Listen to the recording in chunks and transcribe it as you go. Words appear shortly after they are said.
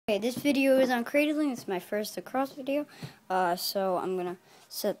Okay, this video is on cradling. It's my first lacrosse video. So I'm gonna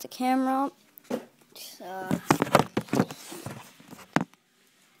set the camera up.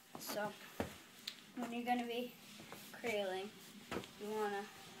 So when you're gonna be cradling, you wanna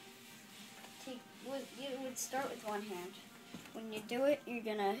you would start with one hand. When you do it, you're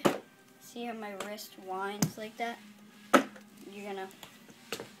gonna see how my wrist winds like that. But you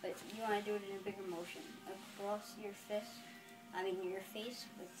wanna do it in a bigger motion across your your face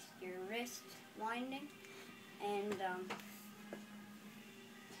with your wrist winding, and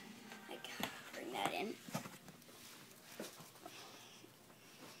bring that in.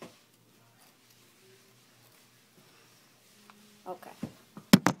 Okay.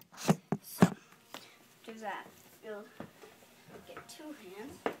 So do that. You'll get two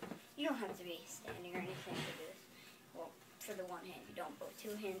hands. You don't have to be standing or anything to do this. Well, for the one hand you don't, but with two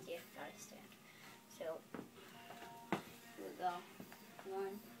hands you gotta stand. So you would go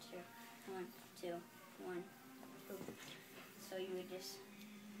 1, 2, 1, 2, 1, 2. So you would just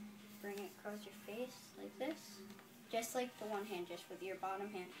bring it across your face like this, just like the one hand, just with your bottom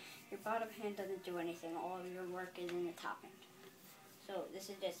hand. Your bottom hand doesn't do anything. All of your work is in the top hand. So this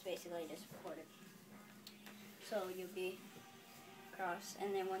is just basically to support it. So you'll be across,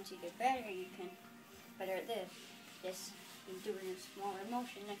 and then once you get better, you can better at this. Just you do it in a smaller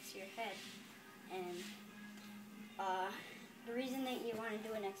motion next to your head, and the reason that you want to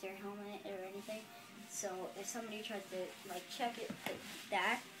do it next to your helmet or anything, so if somebody tries to check it like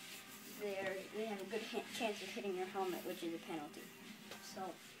that, they have a good chance of hitting your helmet, which is a penalty. So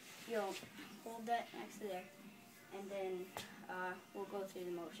you'll hold that next to there, and then we'll go through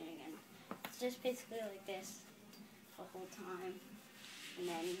the motion again. It's just basically like this the whole time, and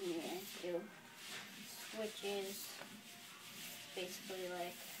then you do switches. Basically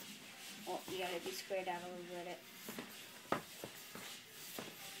you gotta be squared out a little bit.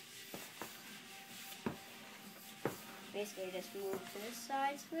 Basically just move to this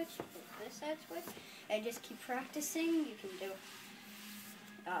side switch, this side switch, and just keep practicing. You can do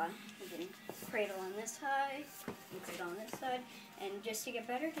you can cradle on this side, you can cradle on this side, and just to get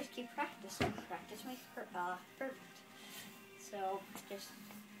better, just keep practicing. Practice makes perfect. So just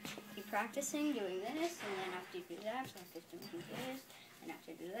keep practicing doing this, and then after you do that, practice doing this, and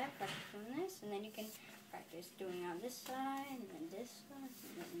after you do that, practice doing this, and then you can practice doing on this side, and then this side,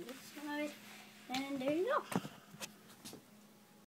 and then this side, and there you go.